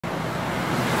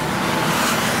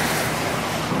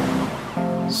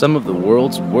Some of the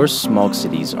world's worst smog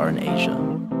cities are in Asia.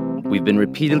 We've been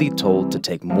repeatedly told to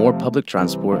take more public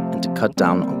transport and to cut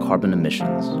down on carbon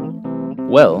emissions.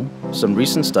 Well, some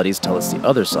recent studies tell us the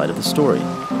other side of the story.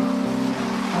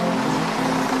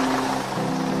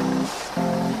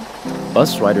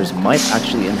 Bus riders might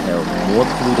actually inhale more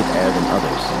polluted air than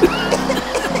others,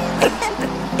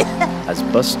 as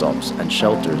bus stops and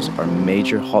shelters are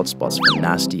major hotspots for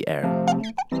nasty air.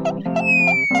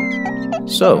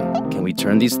 So, can we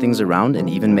turn these things around and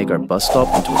even make our bus stop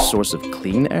into a source of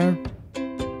clean air?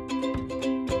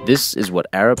 This is what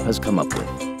Arup has come up with.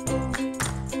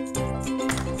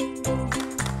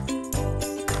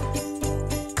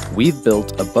 We've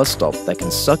built a bus stop that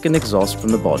can suck in exhaust from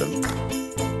the bottom,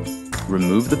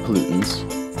 remove the pollutants,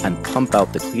 and pump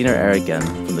out the cleaner air again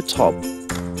from the top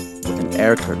with an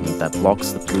air curtain that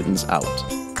blocks the pollutants out.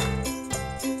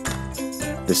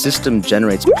 The system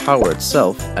generates power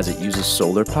itself as it uses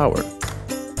solar power.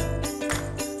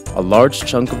 A large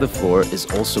chunk of the floor is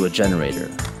also a generator.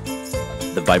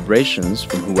 The vibrations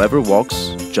from whoever walks,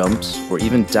 jumps, or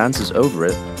even dances over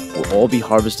it will all be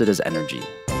harvested as energy.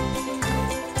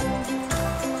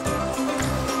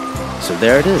 So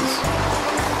there it is.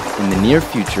 In the near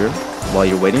future, while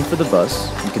you're waiting for the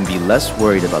bus, you can be less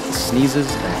worried about the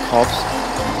sneezes and coughs,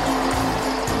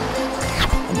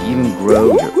 and even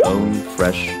grow your own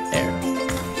fresh